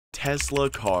Tesla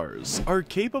cars are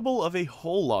capable of a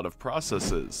whole lot of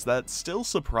processes that still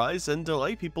surprise and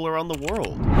delight people around the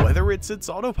world. Whether it's its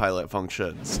autopilot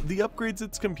functions, the upgrades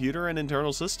its computer and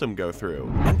internal system go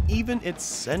through, and even its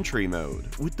sentry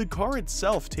mode, with the car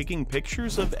itself taking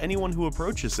pictures of anyone who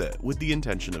approaches it with the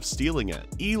intention of stealing it.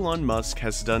 Elon Musk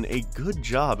has done a good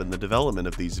job in the development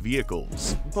of these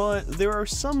vehicles, but there are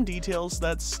some details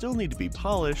that still need to be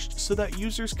polished so that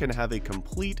users can have a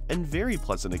complete and very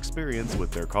pleasant experience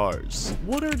with their cars.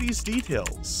 What are these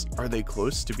details? Are they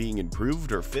close to being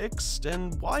improved or fixed?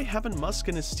 And why haven't Musk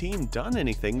and his team done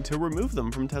anything to remove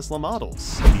them from Tesla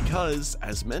models? Because,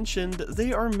 as mentioned,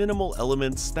 they are minimal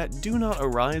elements that do not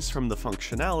arise from the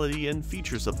functionality and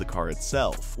features of the car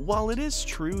itself. While it is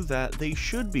true that they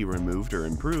should be removed or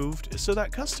improved so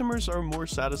that customers are more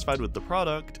satisfied with the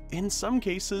product, in some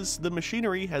cases the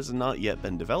machinery has not yet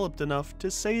been developed enough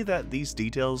to say that these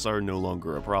details are no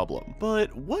longer a problem.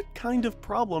 But what kind of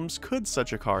problems could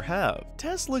such a car have?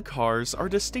 Tesla cars are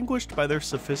distinguished by their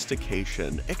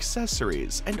sophistication,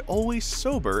 accessories, and always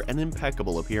sober and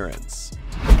impeccable appearance.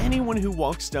 Anyone who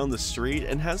walks down the street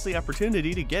and has the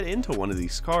opportunity to get into one of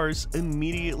these cars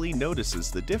immediately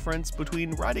notices the difference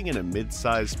between riding in a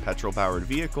mid-sized petrol-powered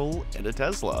vehicle and a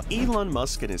Tesla. Elon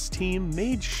Musk and his team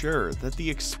made sure that the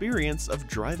experience of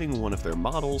driving one of their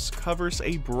models covers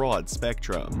a broad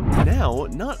spectrum. Now,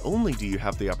 not only do you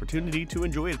have the opportunity to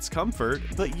enjoy its comfort,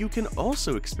 but you can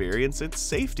also experience its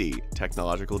safety,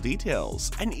 technological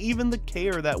details, and even the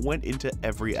care that went into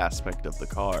every aspect of the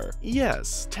car.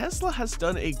 Yes, Tesla has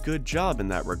done a good job in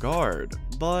that regard,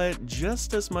 but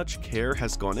just as much care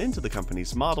has gone into the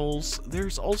company's models,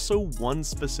 there's also one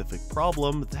specific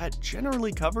problem that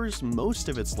generally covers most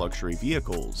of its luxury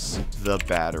vehicles: the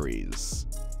batteries.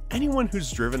 Anyone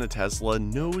who's driven a Tesla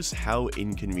knows how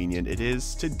inconvenient it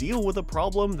is to deal with a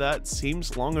problem that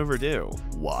seems long overdue.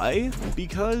 Why?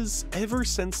 Because ever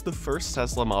since the first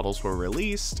Tesla models were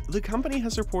released, the company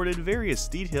has reported various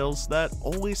details that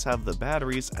always have the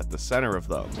batteries at the center of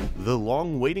them. The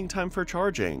long waiting time for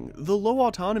charging, the low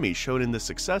autonomy shown in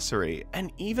this accessory,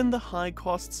 and even the high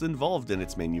costs involved in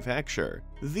its manufacture.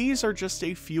 These are just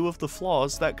a few of the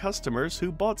flaws that customers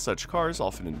who bought such cars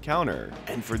often encounter,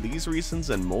 and for these reasons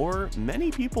and more,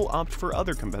 many people opt for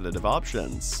other competitive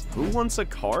options. Who wants a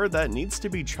car that needs to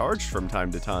be charged from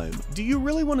time to time? Do you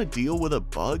really want to deal with a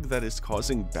bug that is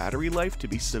causing battery life to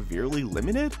be severely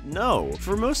limited? No.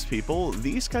 For most people,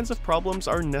 these kinds of problems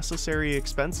are necessary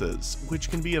expenses,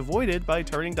 which can be avoided by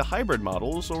turning to hybrid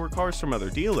models or cars from other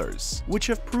dealers, which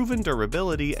have proven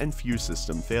durability and few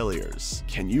system failures.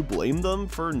 Can you blame them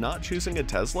for not choosing a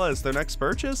Tesla as their next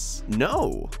purchase?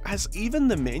 No, as even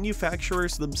the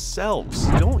manufacturers themselves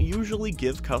don't usually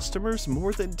give customers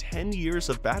more than 10 years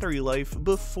of battery life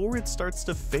before it starts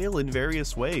to fail in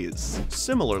various ways.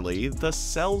 Similarly, the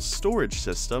cell storage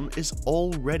system is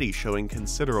already showing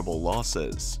considerable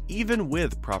losses, even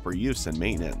with proper use and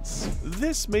maintenance.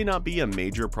 This may not be a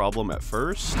major problem at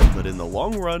first, but in the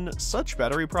long run, such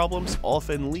battery problems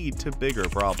often lead to bigger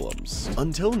problems.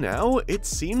 Until now, it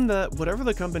seemed that whatever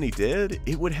the company did,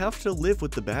 it would have to live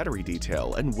with the battery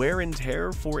detail and wear and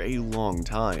tear for a long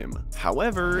time.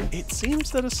 However, it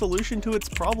seems that a solution to its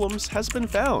problems has been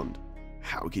found.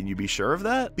 How can you be sure of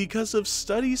that? Because of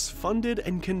studies funded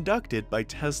and conducted by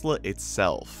Tesla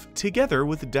itself, together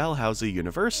with Dalhousie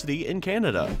University in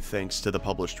Canada. Thanks to the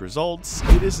published results,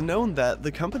 it is known that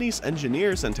the company's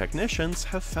engineers and technicians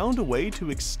have found a way to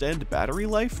extend battery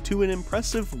life to an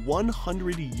impressive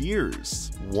 100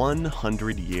 years.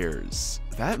 100 years.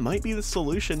 That might be the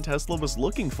solution Tesla was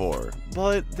looking for,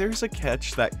 but there's a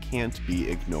catch that can't be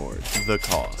ignored: the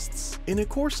costs. In a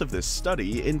course of this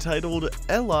study entitled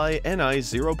LINI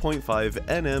 0.5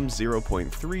 NM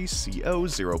 0.3 CO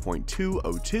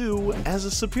 0.202 as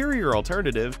a superior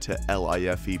alternative to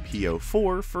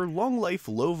LiFePO4 for long-life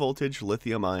low-voltage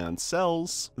lithium-ion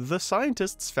cells, the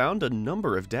scientists found a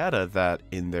number of data that,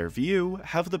 in their view,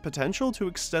 have the potential to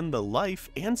extend the life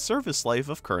and service life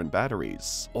of current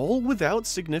batteries, all without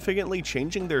significantly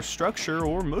changing their structure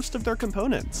or most of their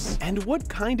components. And what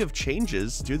kind of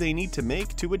changes do they need to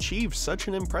make to achieve such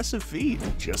an impressive feat?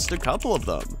 Just a couple of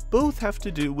them. Both have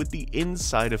to do with the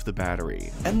inside of the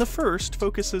battery, and the first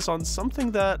focuses on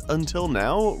something that, until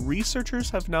now, researchers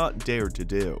have not dared to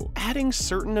do: adding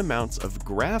certain amounts of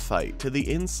graphite to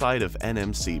the inside of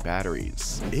NMC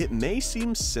batteries. It may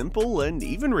seem simple and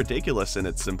even ridiculous in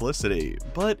its simplicity,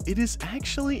 but it is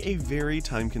actually a very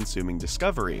time-consuming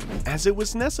discovery, as it it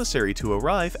was necessary to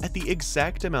arrive at the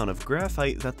exact amount of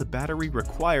graphite that the battery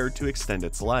required to extend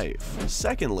its life.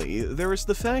 Secondly, there is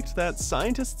the fact that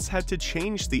scientists had to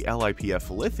change the LiPF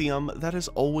lithium that has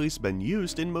always been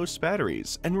used in most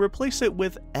batteries and replace it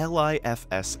with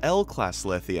LiFSL class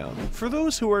lithium. For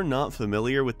those who are not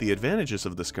familiar with the advantages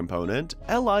of this component,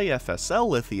 LiFSL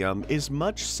lithium is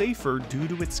much safer due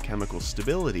to its chemical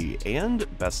stability and,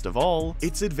 best of all,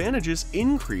 its advantages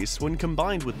increase when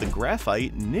combined with the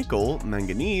graphite, nickel,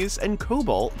 manganese, and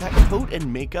cobalt that coat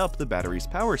and make up the battery's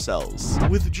power cells.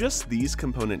 With just these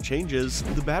component changes,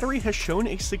 the battery has shown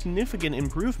a significant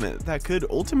improvement that could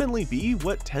ultimately be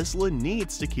what Tesla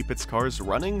needs to keep its cars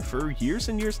running for years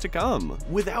and years to come,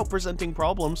 without presenting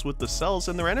problems with the cells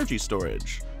and their energy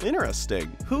storage.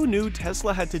 Interesting. Who knew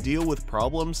Tesla had to deal with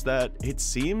problems that, it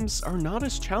seems, are not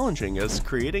as challenging as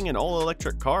creating an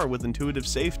all-electric car with intuitive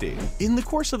safety? In the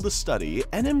course of the study,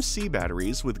 NMC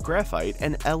batteries with graphite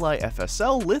and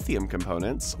LiFSL lithium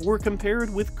components were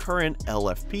compared with current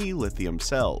LFP lithium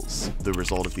cells. The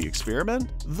result of the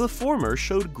experiment? The former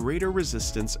showed greater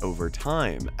resistance over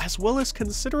time, as well as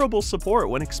considerable support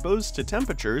when exposed to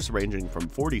temperatures ranging from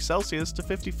 40 Celsius to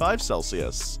 55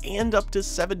 Celsius, and up to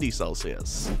 70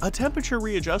 Celsius. A temperature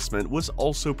readjustment was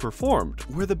also performed,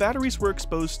 where the batteries were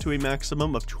exposed to a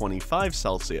maximum of 25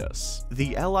 Celsius.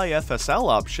 The LiFSL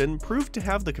option proved to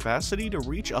have the capacity to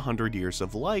reach 100 years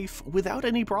of life without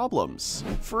any problems.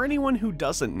 For anyone who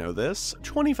doesn't know this,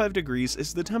 25 degrees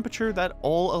is the temperature that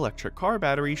all electric car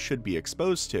batteries should be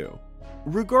exposed to.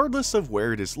 Regardless of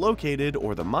where it is located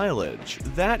or the mileage,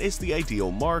 that is the ideal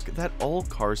mark that all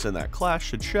cars in that class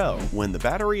should show. When the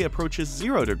battery approaches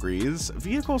 0 degrees,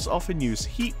 vehicles often use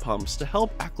heat pumps to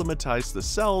help acclimatize the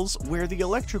cells where the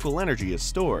electrical energy is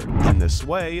stored. In this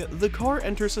way, the car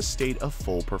enters a state of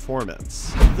full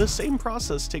performance. The same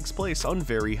process takes place on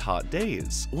very hot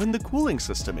days, when the cooling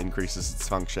system increases its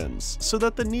functions, so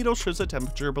that the needle shows a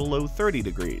temperature below 30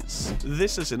 degrees.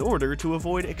 This is in order to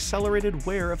avoid accelerated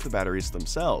wear of the batteries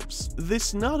themselves.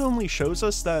 This not only shows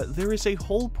us that there is a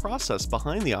whole process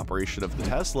behind the operation of the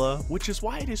Tesla, which is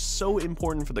why it is so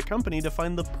important for the company to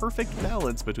find the perfect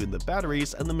balance between the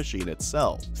batteries and the machine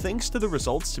itself. Thanks to the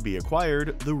results to be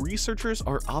acquired, the researchers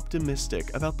are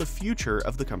optimistic about the future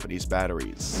of the company's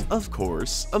batteries. Of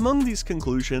course, among these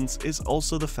conclusions is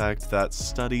also the fact that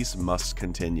studies must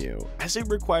continue, as it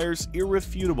requires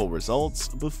irrefutable results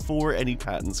before any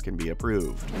patents can be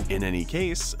approved. In any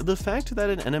case, the fact that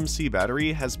an NMC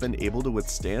battery has been able to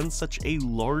withstand such a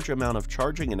large amount of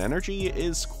charging and energy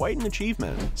is quite an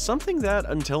achievement, something that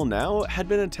until now had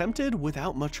been attempted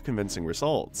without much convincing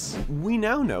results. We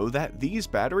now know that these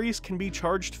batteries can be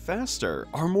charged faster,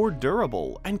 are more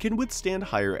durable, and can withstand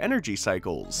higher energy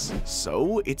cycles.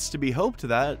 So it's to be hoped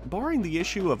that, barring the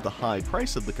issue of the high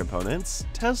price of the components,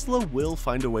 Tesla will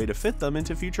find a way to fit them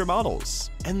into future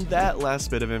models. And that last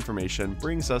bit of information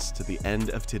brings us to the end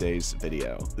of today's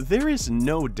video. There is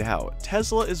no doubt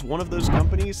Tesla is one of those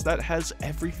companies that has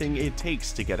everything it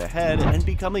takes to get ahead and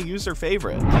become a user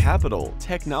favorite. Capital,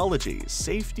 technology,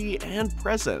 safety, and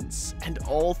presence, and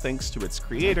all thanks to its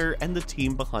creator and the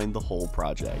team behind the whole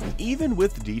project. Even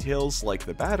with details like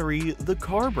the battery, the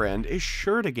car brand is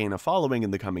sure to gain a following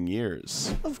in the coming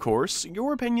years. Of course,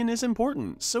 your opinion is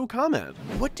important, so comment.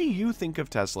 What do you think of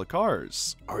Tesla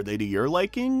cars? Are they to your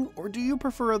liking, or do you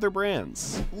prefer other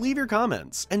brands? Leave your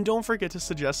comments, and don't forget to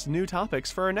suggest new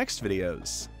topics for our next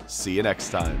videos. See you next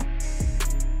time.